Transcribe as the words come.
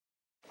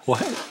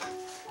What?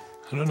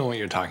 I don't know what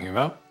you're talking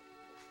about.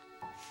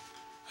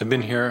 I've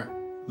been here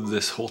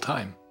this whole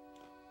time.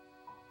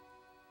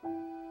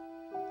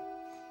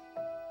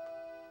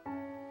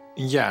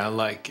 Yeah,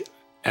 like,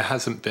 it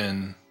hasn't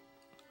been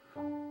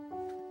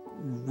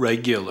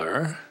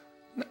regular.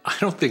 I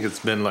don't think it's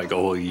been like a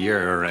whole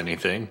year or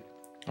anything.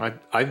 I've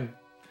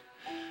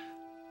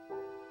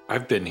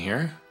been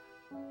here.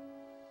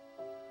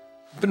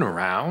 I've been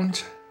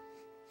around.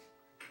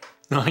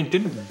 No, I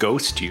didn't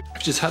ghost you.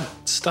 I've just had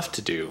stuff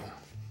to do.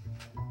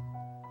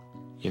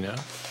 You know?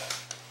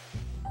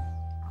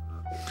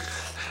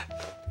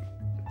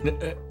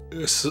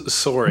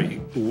 Sorry,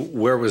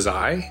 where was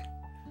I?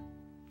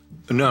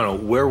 No,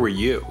 where were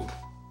you?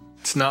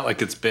 It's not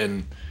like it's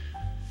been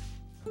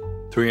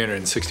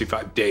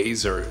 365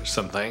 days or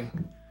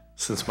something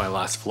since my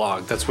last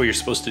vlog. That's what you're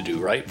supposed to do,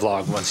 right?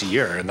 Vlog once a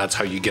year, and that's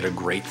how you get a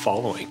great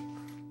following.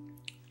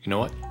 You know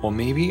what? Well,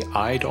 maybe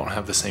I don't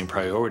have the same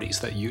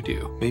priorities that you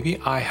do. Maybe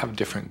I have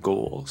different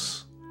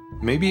goals.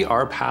 Maybe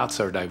our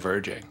paths are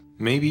diverging.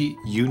 Maybe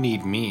you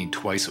need me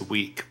twice a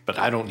week, but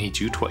I don't need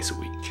you twice a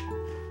week.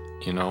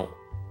 You know,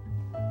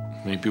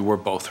 maybe we're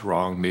both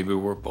wrong. Maybe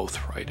we're both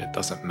right. It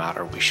doesn't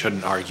matter. We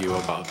shouldn't argue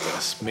about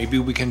this. Maybe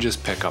we can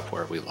just pick up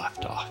where we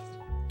left off.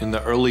 In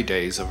the early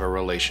days of a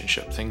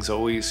relationship, things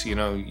always, you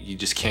know, you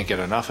just can't get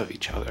enough of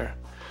each other.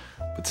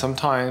 But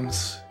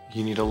sometimes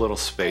you need a little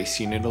space,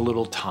 you need a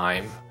little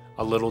time,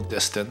 a little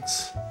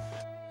distance.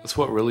 That's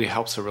what really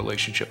helps a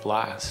relationship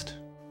last.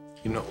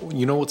 You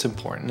know what's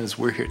important is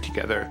we're here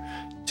together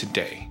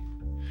today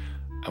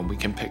and we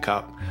can pick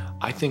up.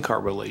 I think our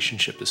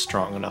relationship is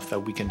strong enough that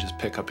we can just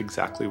pick up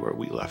exactly where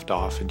we left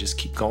off and just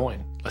keep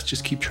going. Let's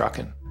just keep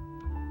trucking.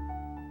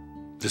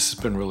 This has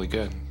been really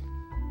good.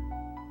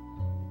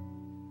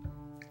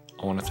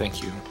 I want to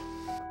thank you.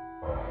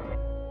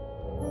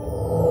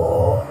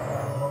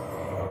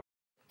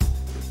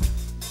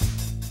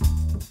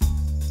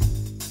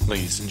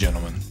 Ladies and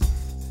gentlemen,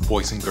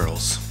 boys and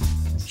girls,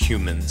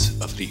 humans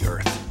of the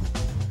earth,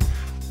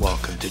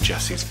 welcome to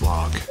Jesse's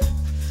vlog.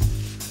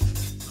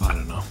 I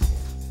don't know.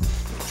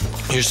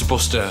 You're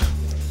supposed to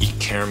eat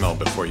caramel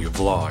before you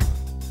vlog,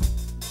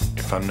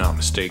 if I'm not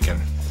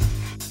mistaken.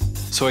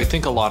 So I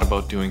think a lot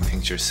about doing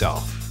things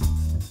yourself,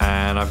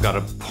 and I've got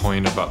a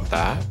point about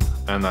that,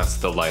 and that's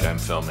the light I'm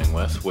filming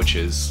with, which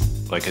is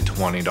like a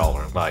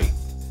 $20 light.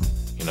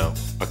 You know,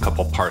 a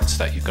couple parts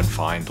that you can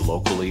find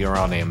locally or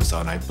on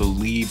Amazon. I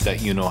believe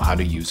that you know how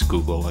to use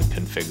Google and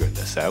configure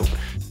this out.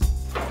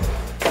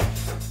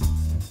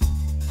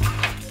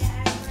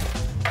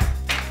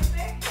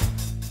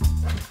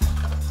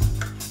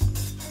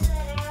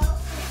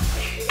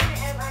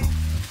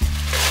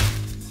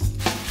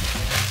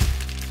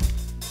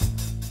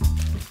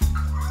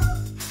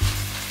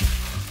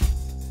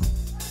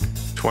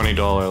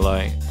 $20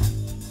 light.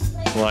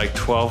 Like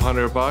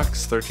 1,200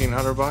 bucks,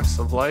 1,300 bucks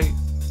of light.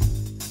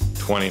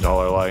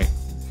 $20 light.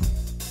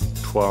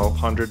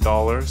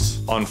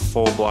 $1,200 on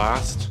full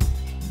blast.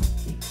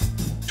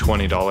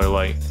 $20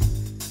 light.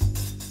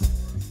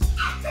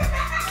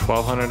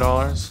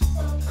 $1,200.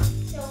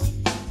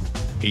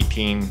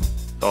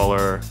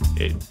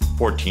 $18,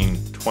 14,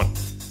 20,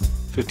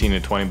 15 to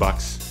 20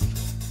 bucks.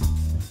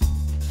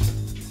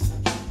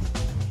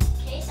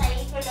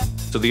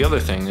 So the other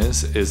thing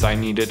is I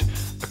needed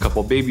a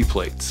couple baby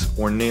plates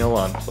or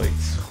nail-on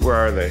plates. Where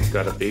are they?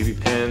 Got a baby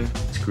pin,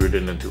 screwed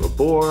it into a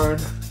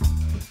board.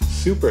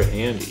 Super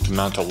handy to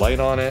mount a light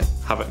on it,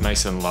 have it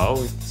nice and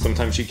low.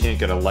 Sometimes you can't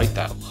get a light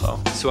that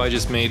low. So I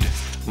just made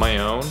my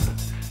own,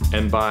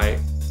 and by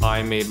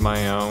I made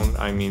my own,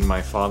 I mean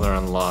my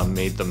father-in-law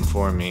made them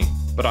for me.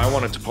 But I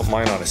wanted to put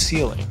mine on a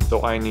ceiling,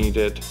 so I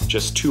needed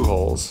just 2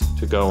 holes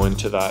to go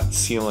into that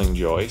ceiling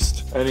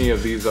joist. Any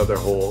of these other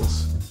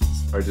holes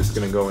are just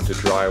gonna go into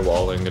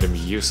drywall and gonna be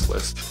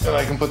useless. And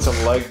I can put some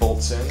leg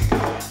bolts in,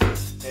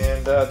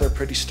 and they're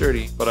pretty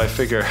sturdy. But I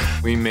figure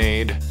we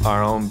made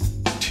our own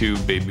 2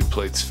 baby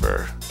plates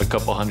for a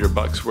couple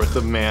 $100 worth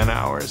of man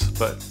hours,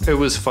 but it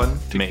was fun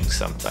to make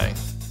something.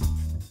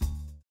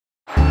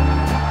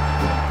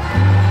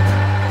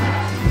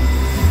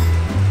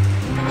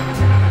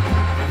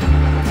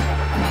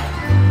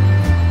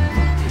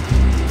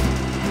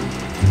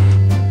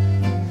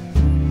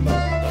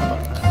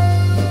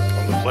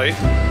 On the plate.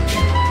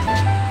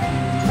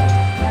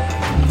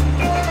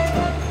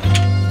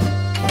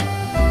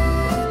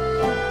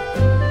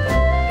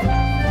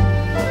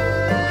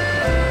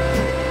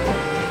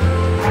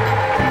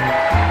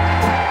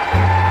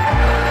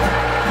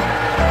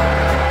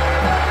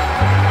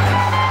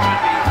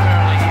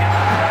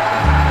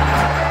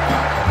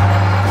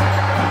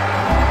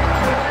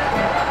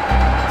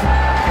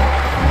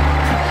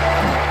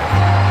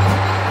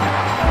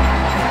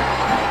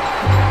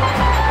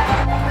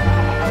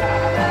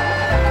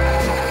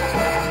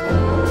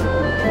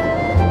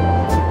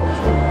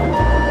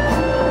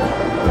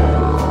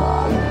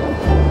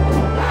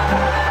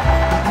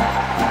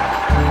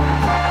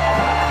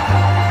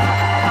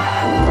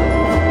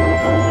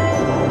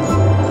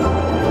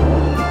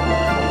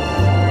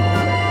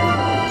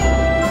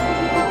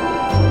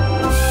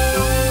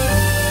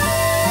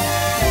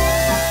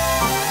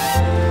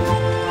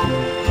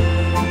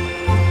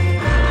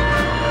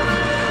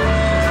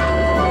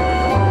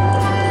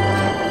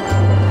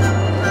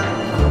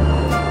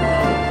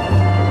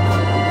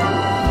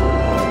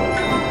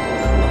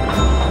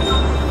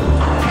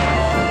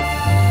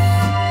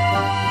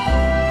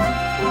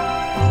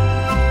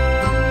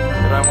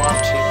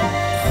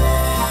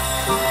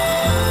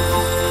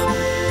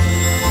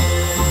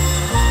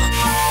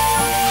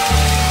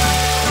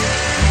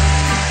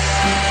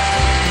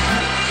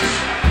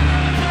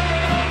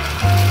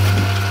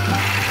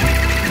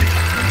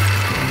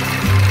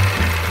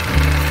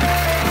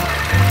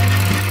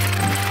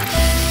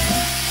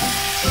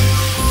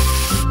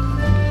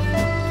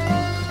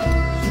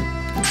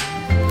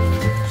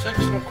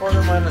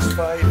 minus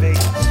 5/8.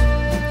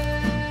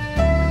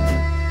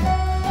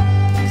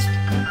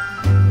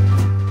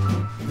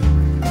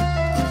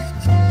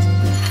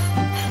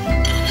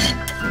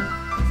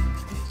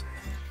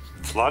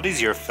 It's a lot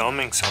easier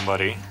filming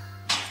somebody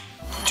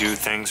do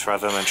things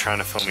rather than trying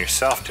to film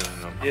yourself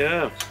doing them.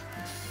 Yeah.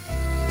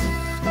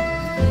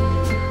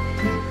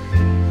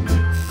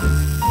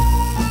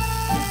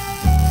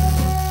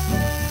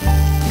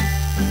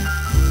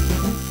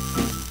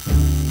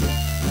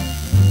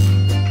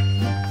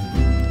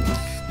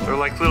 They're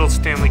like little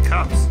Stanley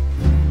Cups.